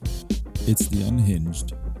It's the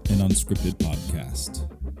Unhinged and Unscripted podcast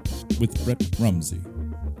with Brett Rumsey,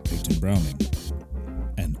 Peyton Browning,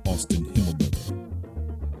 and Austin Himmelberger.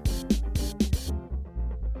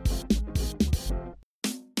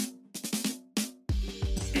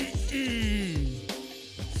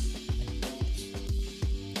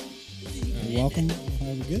 Welcome.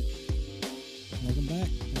 Are we good? Welcome back.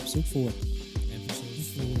 Episode 4.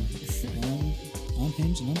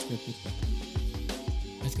 Unhinged and Unscripted.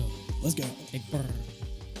 Let's go. Let's go. Big burr.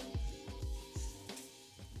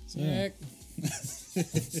 So,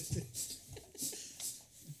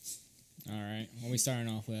 All right. What are we starting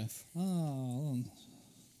off with? I don't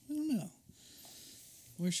know.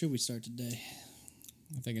 Where should we start today?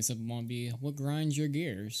 I think it's going to be what grinds your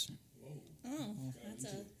gears. Oh,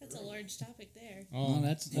 that's a large topic there. Oh,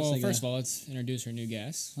 that's well. like First of all, let's introduce our new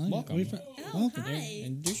guest. Oh, yeah. Welcome. Welcome. Hi.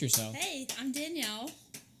 Introduce yourself. Hey, I'm Danielle.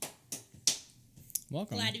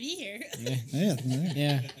 Welcome. Glad to be here. Yeah. Yeah.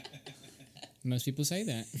 Yeah. Most people say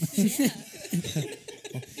that.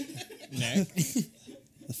 Yeah. Nick.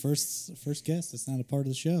 The first guest that's not a part of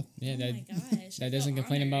the show. Yeah. Oh That my gosh. that doesn't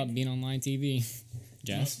complain about being on live TV.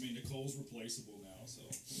 Jess. Trust me, Nicole's replaceable now, so.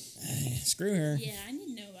 Screw her. Yeah, I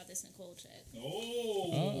need to know about this Nicole chick. Oh!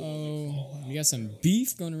 Uh-oh. We got some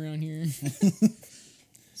beef going around here.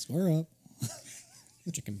 Square up.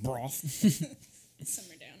 Chicken broth.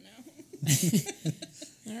 Simmer down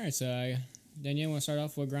now. All right, so Danielle, want to start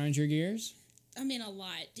off with grinds your gears? I mean, a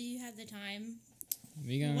lot. Do you have the time?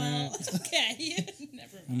 We gonna Well, okay.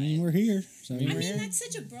 Never mind. I mean, we're here. So I I mean, mean, we're here. that's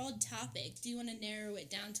such a broad topic. Do you want to narrow it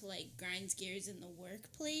down to, like, grinds gears in the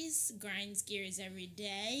workplace? Grinds gears every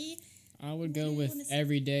day? I would What do go you with wanna say?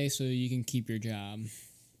 every day so you can keep your job.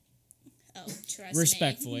 Oh, trust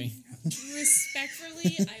Respectfully. me.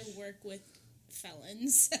 Respectfully, I work with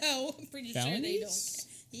felons, so I'm pretty sure they don't Felonies?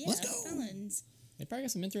 care. Yeah, Let's go. felons. They probably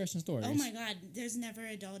got some interesting stories. Oh my god, there's never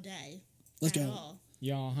a dull day. Let's at go. all.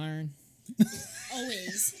 Y'all hiring?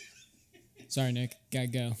 Always. Sorry, Nick. Gotta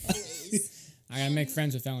go. Always. I gotta make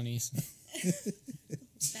friends with felonies.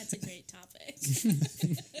 That's a great topic.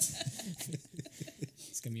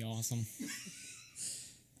 It's gonna be awesome.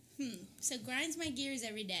 So grinds my gears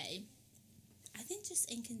every day. I think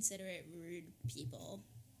just inconsiderate, rude people.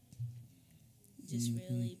 Just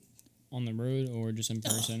really. On the road or just in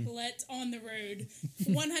person? Let's on the road.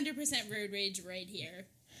 100% road rage right here.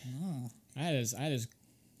 I had this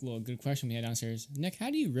little good question we had downstairs. Nick,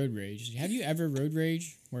 how do you road rage? Have you ever road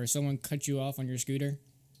rage where someone cut you off on your scooter?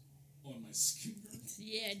 On my scooter.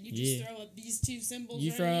 Yeah, you just Yeah. throw up these two symbols You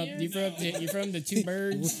right throw here. you from the two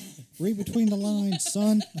birds. Read between the lines,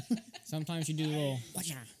 son. Sometimes you do the little.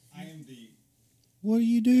 I am the. What are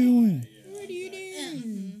you doing? What do you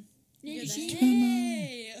do? You're the, Come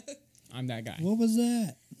hey. I'm that guy. What was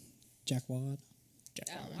that? Jackwad.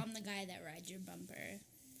 Oh, I'm the guy that rides your bumper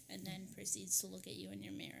and then proceeds to look at you in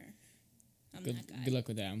your mirror. I'm Good, that guy. good luck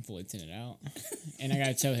with that. I'm fully tinted out, and I got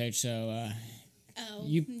a tow hitch, so Oh,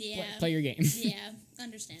 you yeah. play your game. Yeah,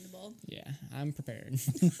 understandable. Yeah, I'm prepared.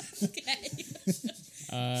 Okay.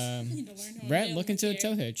 I need to learn how to Brett, deal look with into a you.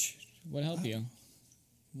 tow hitch. Would help you.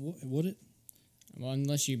 Would it? Well,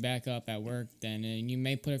 unless you back up at work, then you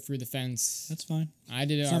may put it through the fence. That's fine. I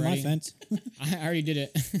did it It's not already. my fence. I already did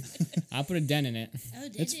it. I put a dent in it. Oh,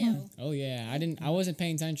 did It's you? fine. Oh yeah, I wasn't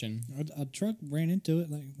paying attention. A truck ran into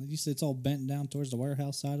it. Like you said, it's all bent down towards the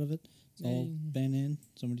warehouse side of it. It's all bent in.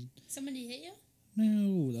 Somebody hit you?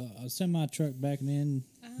 No, a semi truck backing in,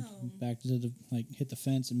 Oh. back to the hit the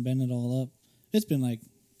fence and bent it all up. It's been like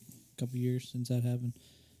a couple years since that happened.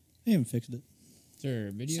 They haven't fixed it. Is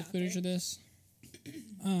there video Shocker. footage of this?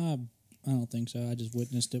 I don't think so. I just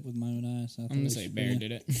witnessed it with my own eyes. I'm gonna say Bear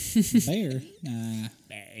did it. Bear? Nah.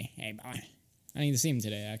 Bear, hey boy. I need to see him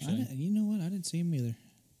today. Actually, You know what? I didn't see him either.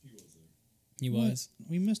 he What? was.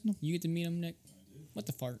 We missed him. You get to meet him, Nick. What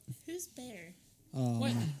the fart? Who's Bear?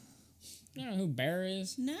 What? You don't know who Bear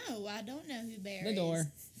is? No, I don't know who Bear The is. door.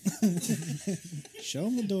 Show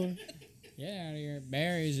him the door. Get out of here.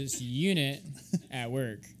 Bear is this unit at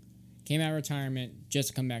work. Came out of retirement just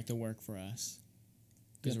to come back to work for us.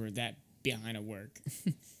 Because we're that behind at work.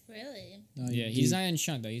 Really? Yeah, he's not in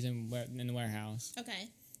Shunt though. He's in the warehouse. Okay.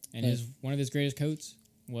 And one of his greatest quotes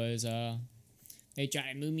was, "They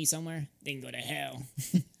try to move me somewhere, they can go to hell."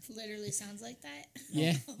 Literally sounds like that.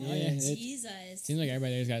 Yeah. Oh, Oh, yeah. Jesus. Seems like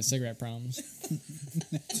everybody there's got cigarette problems.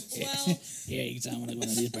 Well, Yeah, you can sound like one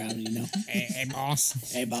of these problems, you know. Hey,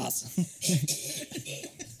 boss. Hey, boss.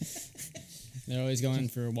 They're always going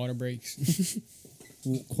for water breaks.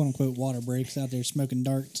 Quote unquote water breaks out there smoking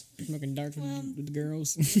darts. Smoking dark with the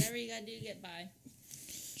girls. whatever you gotta do to get by.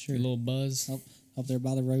 Sure. A little buzz. Up there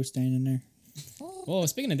by the row standing there. Well,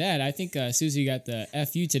 speaking of that, I think Susie got the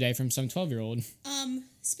FU today from some 12-year-old.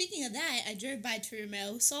 Speaking of that, I drove by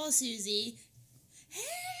Trumo, saw Susie.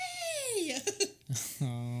 Hey!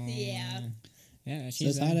 Oh, Yeah. Yeah,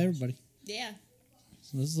 she's Says hi to everybody. Yeah.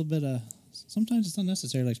 So this is a bit sometimes it's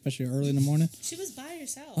unnecessary, like especially early in the morning. She was by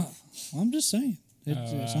herself. I'm just saying.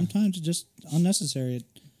 Sometimes it's just unnecessary. At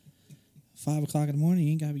 5 o'clock in the morning,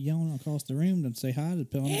 you ain't gotta be yelling across the room to say hi to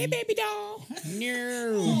people. Hey, baby doll.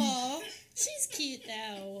 No. Aw, she's cute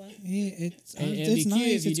though. Yeah, It'd it's be nice.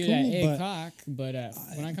 cute if you It's do cool, that at 8 but o'clock, but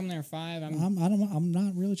when I come there at 5, I'm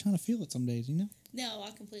not really trying to feel it some days. You know, No, I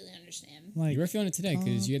completely understand. like you were feeling it today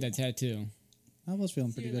because you had that tattoo. I was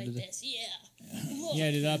feeling pretty You're good like today. this, yeah. He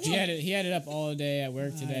had it up. He had it up all day at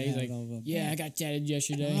work today. He's had like, it all up. yeah, I got tatted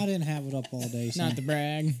yesterday. I didn't have it up all day. So. Not the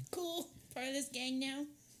brag. Cool. Part of this gang now.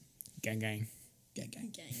 Gang, gang. Gang.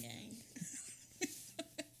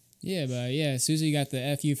 Yeah, but yeah, Susie got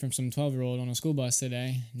the FU from some 12-year-old on a school bus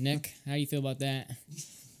today. Nick, how do you feel about that?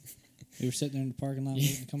 We were sitting there in the parking lot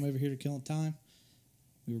waiting to come over here to kill time.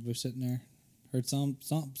 We were both sitting there. Heard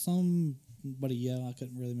somebody yell. I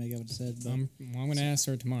couldn't really make out what it said. But I'm going to ask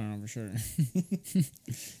her tomorrow for sure.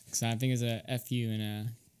 Because I think it's a FU. And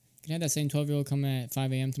can I have that same 12-year-old come at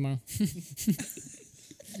 5 a.m. tomorrow?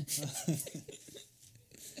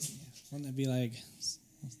 Wouldn't that be like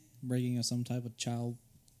breaking of some type of child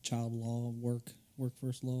law,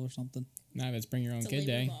 workforce law or something? Nah, it's bring your own It's a kid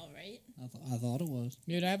labor day. law, right? I thought it was.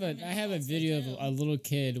 Dude, I have a video of a little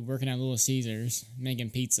kid working at Little Caesars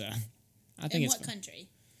making pizza. I think In it's what country?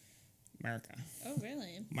 America. Oh,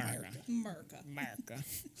 really? America. America.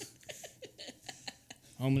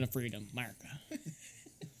 Home of the freedom, America.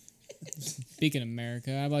 Speaking of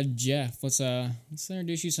America, how about Jeff? Let's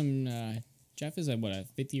introduce you some. Jeff is a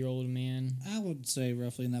 50-year-old man. I would say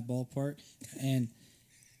roughly in that ballpark. And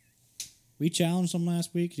we challenged him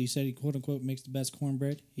last week. He said he quote unquote makes the best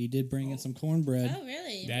cornbread. He did bring in some cornbread. Oh,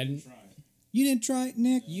 really? That You didn't try it,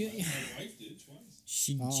 Nick? you. My wife did twice.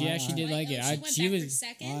 She Oh, actually did like it. She went back for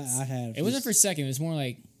seconds? I had. It wasn't for second. It was more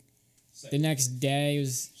like the next day. It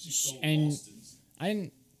was, She stole and Austin's. I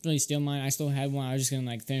didn't really steal mine. I still had one. I was just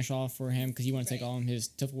gonna finish off for him because he wanted to take Right. all of his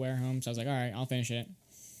Tupperware home. So I was like, all right, I'll finish it.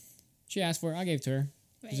 She asked for it. I gave it to her.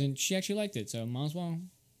 'Cause Right. then she actually liked it, so might as well.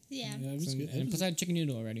 Yeah. Yeah, it was good. And plus, I had chicken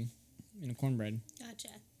noodle already and a cornbread. Gotcha.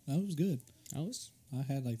 That was good. I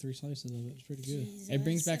had like 3 slices of it. It was pretty good. Jesus. It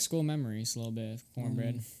brings back school memories a little bit of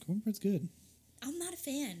cornbread. Cornbread's good. I'm not a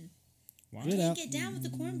fan. Why? Get I out. get down with the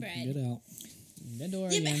cornbread. Get out. That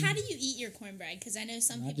door Yeah, but again. how do you eat your cornbread? Because I know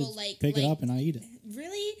some I people just like pick it up and I eat it.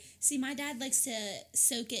 Really? See, my dad likes to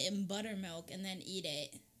soak it in buttermilk and then eat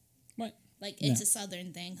it. What? Like it's a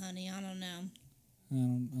southern thing, honey. I don't know. I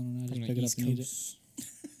don't know. I just From pick the it East up and eat it. Coast.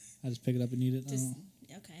 I just pick it up and eat it. Just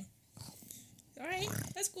okay. All right,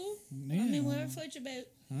 that's cool. Yeah, I mean, whatever floats your boat.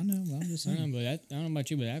 I know. But I'm just I saying. don't know, I don't know about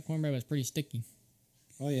you, but that cornbread was pretty sticky.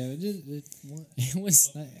 Oh yeah, it did. What? It was.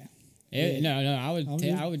 Yeah. No, I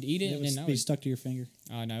would eat it It and would then I be would. stuck to your finger.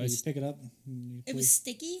 Oh no, You it's pick it up. And you It was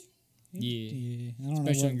sticky. yeah. Yeah. I don't know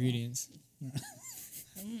Special what. ingredients.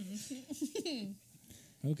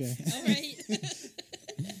 Okay. All right.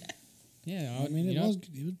 Yeah, I mean, it was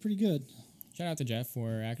pretty good. Shout out to Jeff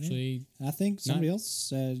for actually. I think somebody else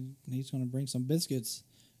said he's going to bring some biscuits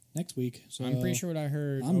next week. So I'm pretty sure what I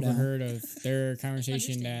heard I'm down. overheard of their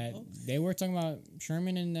conversation that Understandable. they were talking about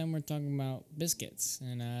Sherman and them were talking about biscuits,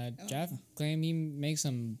 and Jeff claimed he makes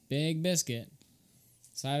some big biscuit,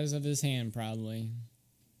 size of his hand probably.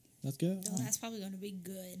 That's good. Oh, that's probably going to be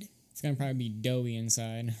good. It's gonna probably be doughy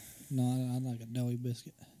inside, No, I like a doughy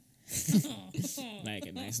biscuit. like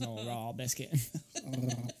a nice little raw biscuit.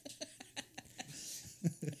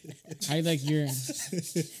 How you like your?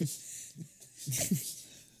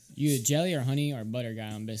 You a jelly or honey or butter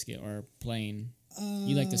guy on biscuit or plain?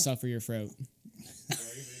 You like to suffer your throat.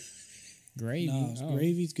 Gravy. No, Oh.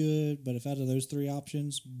 gravy's good, but if out of those 3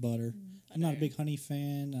 options, butter. I'm not a big honey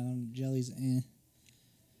fan. Jelly's eh. You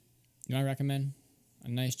know what I recommend? A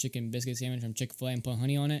nice chicken biscuit sandwich from Chick-fil-A and put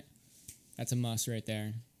honey on it. That's a must right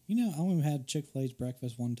there. You know, I only had Chick-fil-A's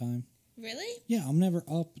breakfast one time. Really? Yeah, I'm never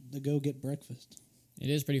up to go get breakfast. It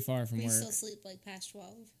is pretty far from We work. still sleep like past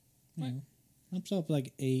 12. You know, I'm still up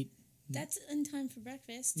like 8. That's in time for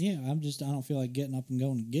breakfast. Yeah, I don't feel like getting up and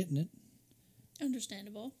going and getting it.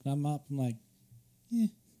 Understandable. I'm up. I'm like, I'm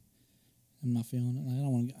not feeling it. Like, I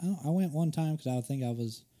don't want to. I went one time because I think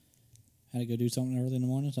had to go do something early in the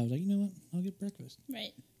morning. So I was like, you know what? I'll get breakfast.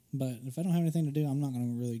 Right. But if I don't have anything to do, I'm not going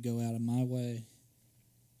to really go out of my way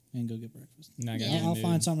and go get breakfast. Not Yeah. gonna I'll do.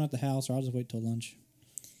 find something at the house, or I'll just wait till lunch.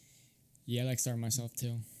 Yeah, I like starting myself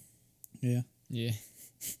too. Yeah. Yeah.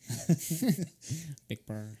 Big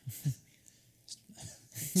purr.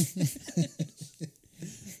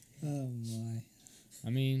 Oh my! I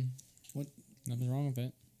mean, What? nothing's wrong with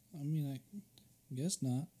it. I mean, I guess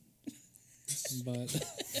not. But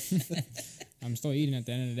I'm still eating at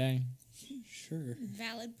the end of the day. sure,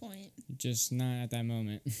 Valid point. Just not at that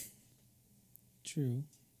moment. true.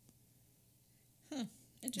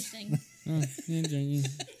 Interesting. Oh, interesting.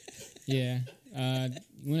 Yeah.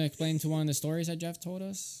 You want to explain to one of the stories that Jeff told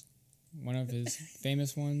us? One of his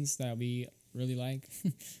famous ones that we really like.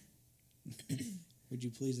 Would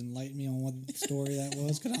you please enlighten me on what story that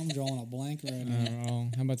was? Because I'm drawing a blank right now. Oh,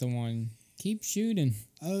 how about the one? Keep shooting.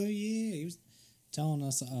 Oh yeah, he was telling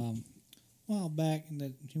us a while back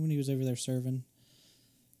that when he was over there serving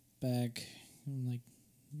back in like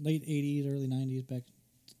late '80s, early '90s,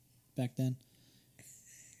 back then.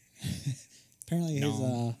 Apparently,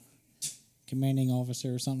 his commanding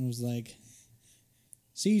officer or something was like,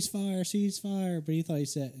 cease fire, but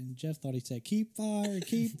and Jeff thought he said, keep fire.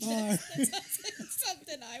 That's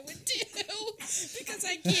something I would do because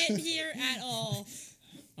I can't hear at all.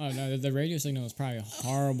 Oh, no, the radio signal was probably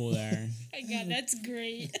horrible there. My God, that's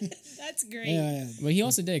great. That's great. Yeah. But he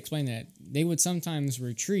also did explain that they would sometimes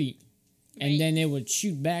retreat, and Right. then they would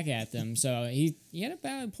shoot back at them. So he had a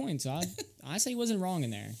valid point. So I say he wasn't wrong in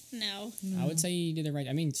there. No. I would say he did it right.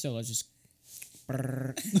 I mean, still, let's just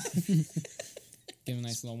give him a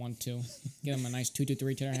nice little 1-2. Give him a nice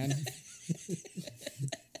 2-2-3 to their head.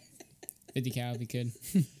 50 cal if he could.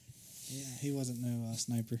 Yeah, he wasn't no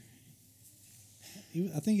sniper.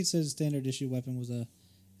 I think he said his standard issue weapon was a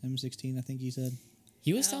M16. I think he said.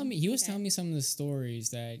 He was telling me. He was okay. telling me some of the stories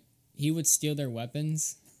that he would steal their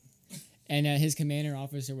weapons, and his commander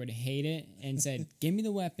officer would hate it and said, "Give me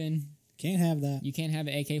the weapon. Can't have that. You can't have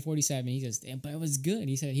an AK-47." He says, "But it was good."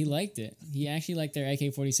 He said he liked it. He actually liked their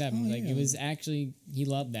AK-47. Oh, Like yeah. it was actually he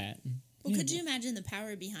loved that. Well, could you imagine the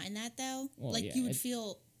power behind that, though? Well, like, yeah, you would it-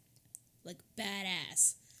 feel, like,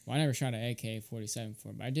 badass. Well, I never shot an AK-47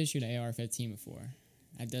 before, but I did shoot an AR-15 before.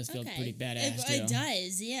 That does feel pretty badass too. It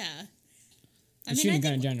does, yeah. The shooting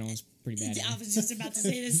gun in general is pretty I badass. was just about to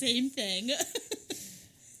say the same thing.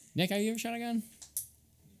 Nick, have you ever shot a gun?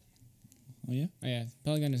 Oh yeah. Oh yeah,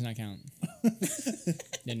 pellet gun does not count.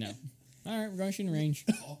 Didn't know. All right, we're going shooting range.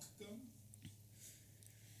 Caulk gun?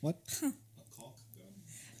 What? A caulk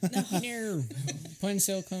gun? No, putting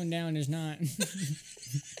silicone down is not.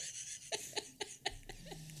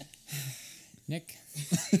 Nick,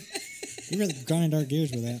 You really grind our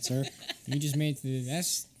gears with that, sir. you just made it to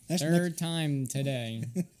that's third time today.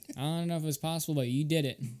 I don't know if it was possible, but you did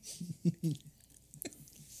it.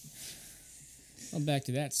 Well, back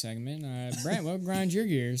to that segment. Brent, what grinds your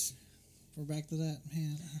gears? We're back to that,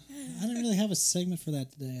 man. I didn't really have a segment for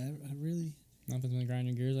that today. I really Nothing's been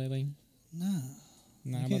grinding your gears lately? nah.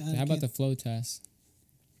 No, I how can't- about, I how about can't- the flow test?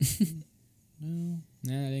 No,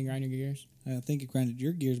 No, I didn't grind your gears. I think it grinded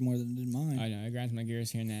your gears more than it did mine. I know, it grinds my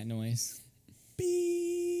gears hearing that noise.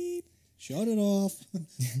 Beep. Shut it off.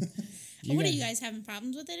 You What are got- you guys having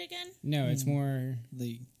problems with it again? No, it's more.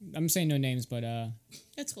 I'm saying no names, but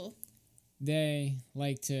That's cool. they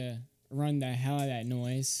like to run the hell out of that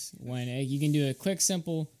noise when you can do a quick,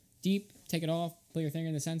 simple, deep, take it off, put your finger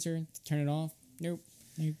in the sensor, turn it off. Nope.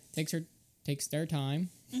 Takes their time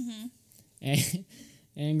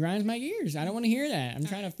and grinds my gears. I don't want to hear that. I'm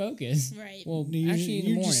trying to focus. Right. Well, You, actually, in the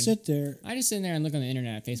you morning. just sit there. I just sit there and look on the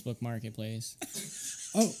internet, Facebook Marketplace.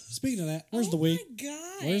 Oh, speaking of that, where's the Wii? Oh my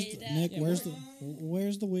God. Where's the, Nick? Yeah,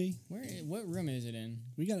 Where's the Wii? What room is it in?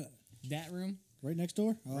 We got it That room? right next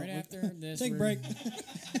door. Oh, Right we- after this. Take a room.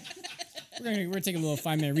 break. We're taking a little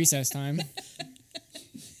 5-minute recess time.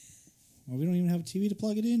 Well, we don't even have a TV to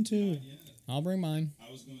plug it into. I'll bring mine.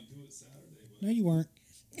 I was going to do it Saturday, but No, you weren't.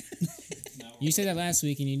 now You said that last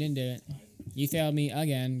week and you didn't do it. You failed me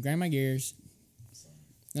again. Grind my gears.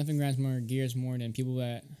 Nothing grinds more gears more than people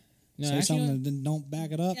that. No, Say actually, something and then don't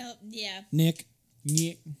back it up. Oh, yeah. Nick.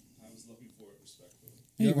 yeah, I was looking for it respectfully.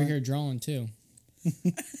 Hey, you're over Mark. here drawing too.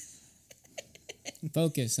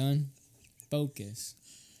 Focus, son. Focus.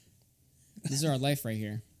 This is our life right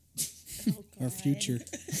here. Oh, Our God. future.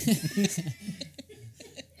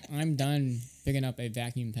 I'm done picking up a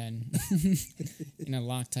vacuum pen and a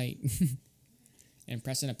Loctite and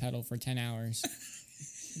pressing a pedal for 10 hours.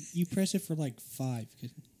 You press it for like 5.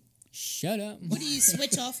 Shut up. What do you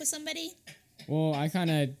switch off with somebody? Well, I kind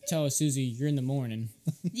of tell Susie, you're in the morning,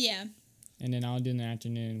 Yeah. and then I'll do in the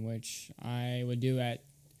afternoon, which I would do at.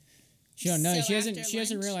 She don't know. So She hasn't. after She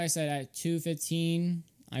hasn't lunch? realized that at 2:15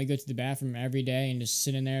 I go to the bathroom every day and just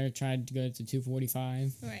sit in there. Try to go to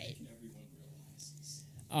 2:45. Right. Everyone realizes.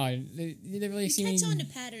 Oh, they really You see catch me. on to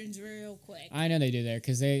patterns real quick. I know they do there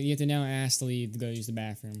because you have to now ask to leave to go use the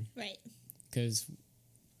bathroom Right. because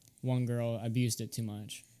one girl abused it too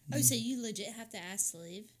much. Oh, so you legit have to ask to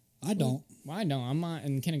leave? I don't. Well, I don't. I'm not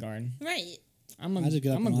in kindergarten. Right. I'm I just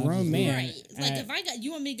get up a and I grown just- man. Right. Like, if I got,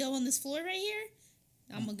 you want me to go on this floor right here?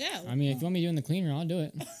 I'm going to go. I mean, if you want me to do it in the clean room, I'll do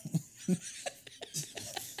it.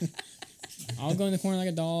 I'll go in the corner like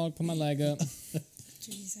a dog, put my leg up.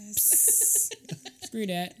 Jesus. Screw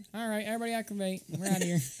that. All right, everybody activate. We're out of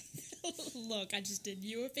here. Look, I just did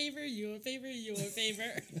you a favor, you a favor, you a favor.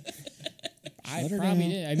 I Shut her probably down.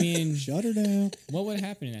 did. I mean, Shut her down. what would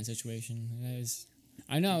happen in that situation?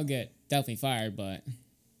 I know I'll get definitely fired, but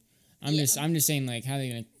I'm Yeah. just saying, like, how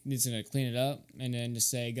they just gonna clean it up and then just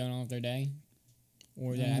say going on with their day,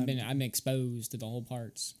 or that I've been exposed to the whole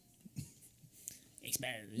parts.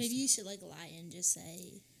 Exposed. Maybe you should, like, lie and just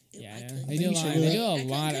say, Yeah, I they couldn't do, think you should they do do I a couldn't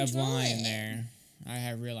lot of control lying it. there. I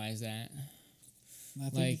have realized that. I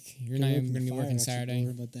think Like, you're go not open even the going to be fire working exit Saturday.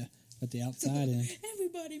 door, let the outside in.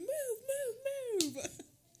 Everybody move.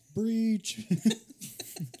 Breach.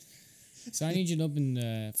 So I need you to open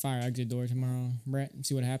the fire exit door tomorrow, Brett, and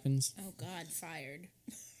see what happens. Oh, God, fired.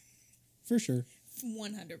 For sure.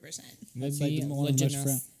 100%. That's Would like be one of the legit most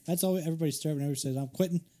enough. That's all everybody's starting. Everybody says, I'm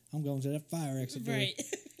quitting. I'm going to that fire exit door. Right.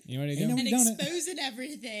 You know what they Ain't do? no- And Done it. exposing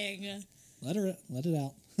everything. Let it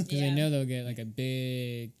out. Because they know they'll get like a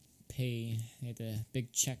big pay, they get a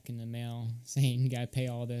big check in the mail saying you gotta pay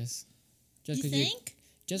all this. You Just think?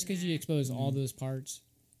 because you expose all those parts.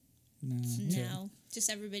 No. No. Just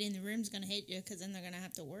everybody in the room's going to hate you because then they're going to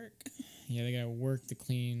have to work. Yeah, they gotta work to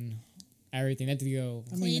clean everything. They have to go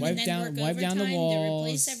Clean wipe and then down work the overtime to walls.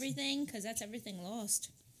 replace everything because that's everything lost.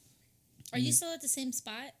 Are you still at the same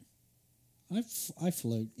spot? I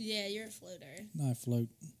float. Yeah, you're a floater. I float.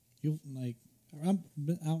 You'll like. I've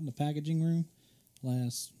been out in the packaging room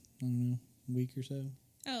last week or so.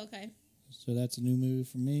 Oh, okay. So that's a new move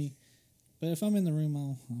for me. But if I'm in the room,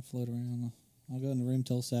 I'll float around. I'll go in the room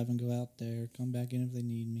till 7. Go out there. Come back in if they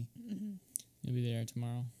need me. You'll be there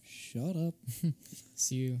tomorrow. Shut up.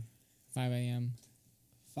 See you 5 a.m.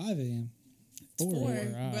 5 a.m. 4 Four,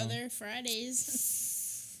 a.m. Wow. brother,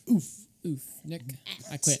 Fridays. Oof, Nick,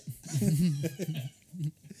 I quit.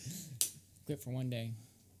 Quit for one day.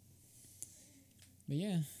 But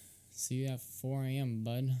yeah, see you at 4 a.m.,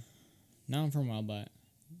 bud. Not from well, but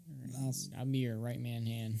I'll be your right man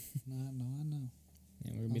hand. I know.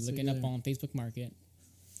 And we'll I'll be see looking you up there. on Facebook Market.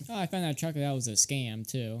 Oh, I found that truck that was a scam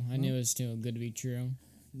too. I knew it was too good to be true.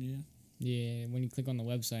 Yeah. Yeah, when you click on the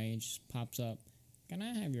website, it just pops up. Can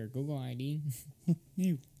I have your Google ID?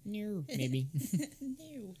 You. No, maybe.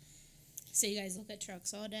 No. So you guys look at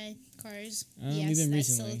trucks all day? Cars? We've Yes, been that's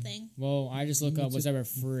recently. still a thing. Well, I just look up What's what's ever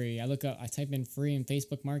free. I type in free in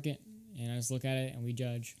Facebook Market, and I just look at it, and we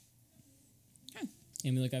judge. Huh.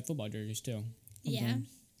 And we look at football jerseys too. Yeah.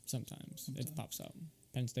 Sometimes it pops up.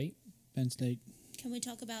 Penn State. Penn State. Can we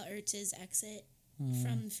talk about Ertz's exit Uh,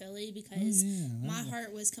 from Philly? Because yeah, that my was-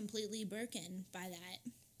 heart was completely broken by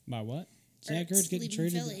that. By what? Zach Ertz Ertz getting leaving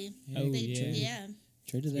traded. Philly. Oh, They- yeah. yeah.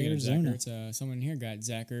 Traded to Speaking of Zach Arizona. Ertz, someone here got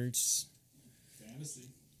Zach Ertz Fantasy.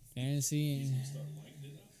 fantasy. Start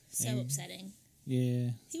lighting it up. So And- upsetting. Yeah.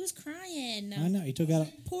 He was crying. I know. He took out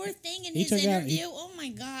Poor thing in He his took out- interview. Oh my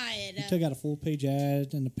God. he took out a full page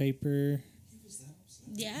ad in the paper.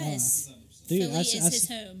 Yes. Dude, Philly is his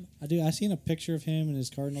home. I seen a picture of him in his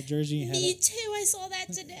Cardinal jersey. He had Me a, too. I saw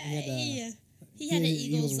that today. had He had an he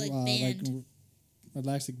Eagles was, like band. like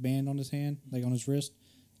elastic band on his hand, like on his wrist.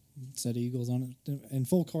 It said Eagles on it in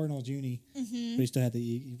full Cardinals uni, but he still had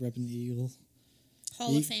he repping the Eagles.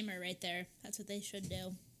 Hall of Famer right there. That's what they should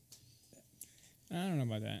do. I don't know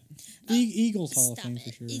about that. Eagles Hall of Stop Fame it.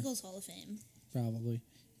 for sure, Eagles Hall of Fame. probably.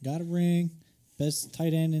 Got a ring, best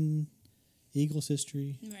tight end in Eagles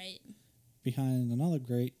history, Right. behind another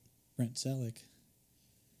great Brent Selleck.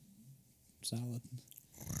 Solid.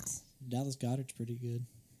 Dallas Goedert's pretty good.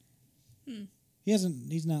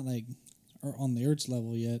 He's not like on the Ertz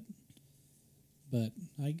level yet, but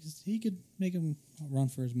I guess he could make him run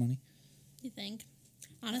for his money. You think?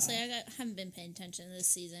 Honestly, haven't been paying attention this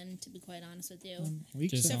season, to be quite honest with you.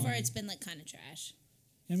 Week Just So seven. far, it's been like kind of trash.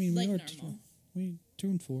 I mean, like we were normal. we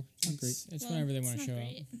 2-4. Not great. It's Well, whenever they it's want to not show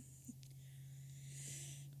great. up.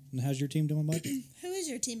 And how's your team doing, bud? Who is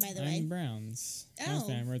your team, by the I'm way? Browns. Oh.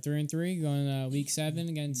 Fan. We're 3-3 going week 7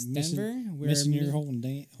 against Missing- Denver. We're Missing your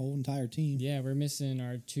mi- whole entire team. Yeah, we're missing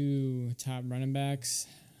our 2 top running backs,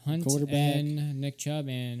 Hunt Quarterback. and Nick Chubb.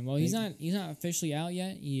 And well, he's not officially out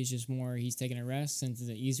yet. He's taking a rest since it's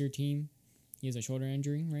an easier team. He has a shoulder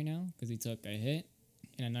injury right now because he took a hit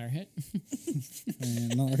and another hit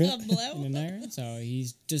And another A hit. blow? and another. So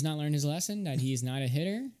he's just not learned his lesson that he's not a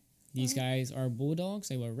hitter. These guys are bulldogs.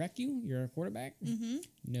 They will wreck you. You're a quarterback. Mm-hmm.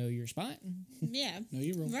 Know your spot. Yeah. No,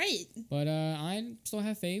 you roll. Right. But I still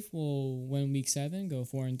have faith. We'll win week 7, go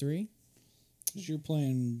 4-3. 'Cause you're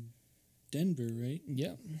playing Denver, right?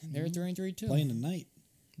 Yep. They're 3-3 too. Playing tonight.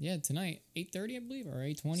 Yeah, tonight. 8:30, I believe, or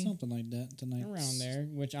 8:20. Something like that tonight. Around there,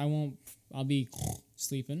 which I won't. I'll be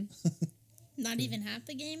sleeping. Not even half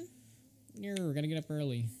the game. We're gonna get up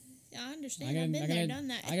early. Yeah, I understand. I've been there, done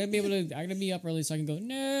that. I gotta be able to. I gotta be up early so I can go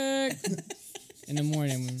Nick in the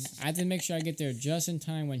morning. I have to make sure I get there just in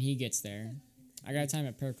time when he gets there. I gotta time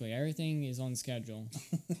it perfectly. Everything is on schedule.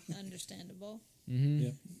 Understandable. Mm-hmm.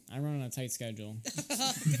 Yep. I run on a tight schedule.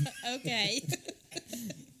 Okay.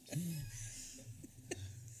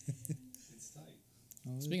 It's tight.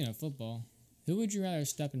 Oh, Speaking of football, who would you rather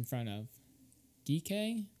step in front of,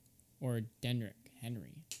 DK or Derrick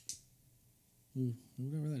Henry? Ooh, who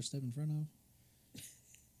would I rather step in front of?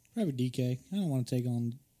 Probably DK. I don't want to take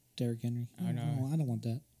on Derrick Henry. I know. I don't want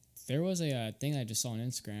that. There was a thing I just saw on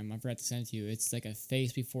Instagram. I forgot to send it to you. It's like a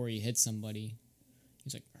face before he hits somebody.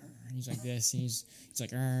 He's like, "Arr," he's like this. And he's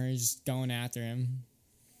like, "Arr," he's just going after him.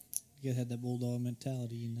 You gotta have that bulldog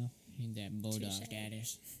mentality, you know. He that bulldog Touche.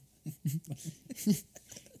 status.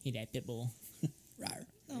 He that pit bull. Rawr.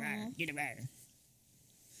 Aw. Get it right.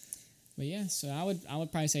 But yeah, so I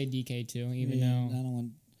would probably say DK too, even Yeah, though. I don't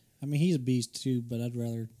want. I mean, he's a beast too, but I'd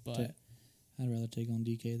rather. But I'd rather take on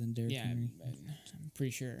DK than Derrick yeah, Henry. but I'm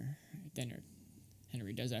pretty sure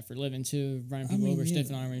Henry does that for a living too, running I people mean, over, yeah.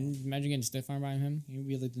 stiff arm. Imagine getting stiff arm by him. He'll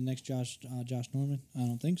be like the next Josh Norman. I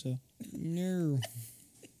don't think so. No,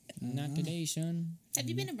 not today, son. Have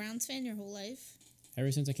you been a Browns fan your whole life? Ever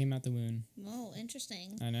since I came out the wound, Oh,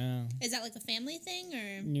 interesting. I know. Is that like a family thing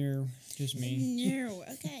or? No, just me. No.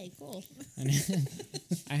 Okay, cool. I know.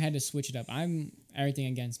 I had to switch it up. I'm everything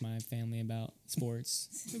against my family about sports.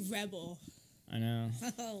 Rebel. I know.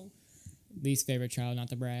 Oh, Least favorite child, not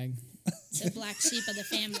to brag. the black sheep of the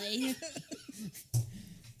family.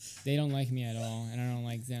 They don't like me at all, and I don't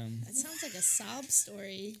like them. That sounds like a sob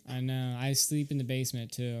story. I know. I sleep in the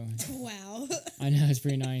basement too. Wow. I know, it's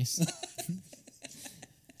pretty nice.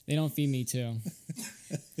 They don't feed me too.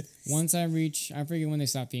 Once I forget when they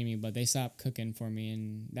stopped feeding me, but they stopped cooking for me,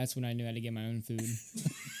 and that's when I knew I had to get my own food.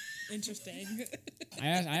 Interesting.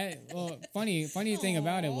 Funny thing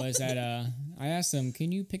about it was that I asked him,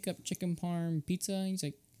 "Can you pick up chicken parm pizza?" And he's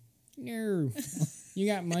like, "No, you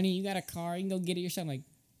got money, you got a car, you can go get it yourself." I'm like,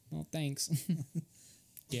 "Well, thanks,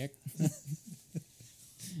 dick."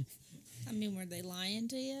 I mean, were they lying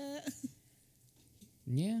to you?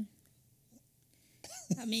 Yeah.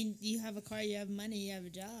 I mean, you have a car, you have money, you have a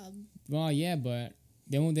job. Well, yeah, but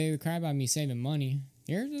they would cry about me saving money.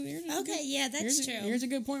 Here's a Okay, yeah, that's true. Here's a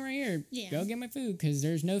good point right here. Yeah. Go get my food because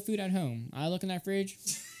there's no food at home. I look in that fridge,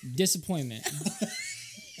 disappointment.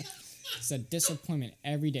 It's a disappointment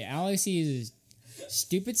every day. All I see is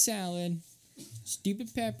stupid salad,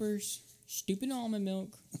 stupid peppers, stupid almond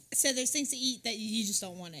milk. So there's things to eat that you just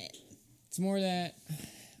don't want it. It's more that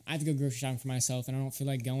I have to go grocery shopping for myself and I don't feel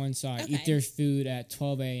like going, so I eat Okay. their food at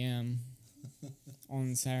 12 a.m.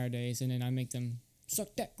 on Saturdays, and then I make them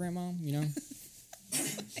suck that, Grandma, you know?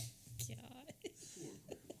 God.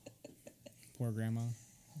 Poor Grandma.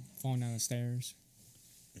 Falling down the stairs.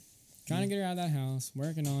 Trying to get her out of that house.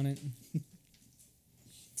 Working on it.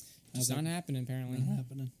 It's not happening, apparently. Not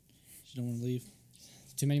happening. She don't want to leave.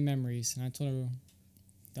 Too many memories. And I told her,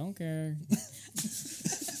 don't care.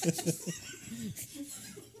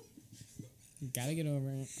 Gotta get over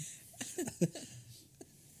it.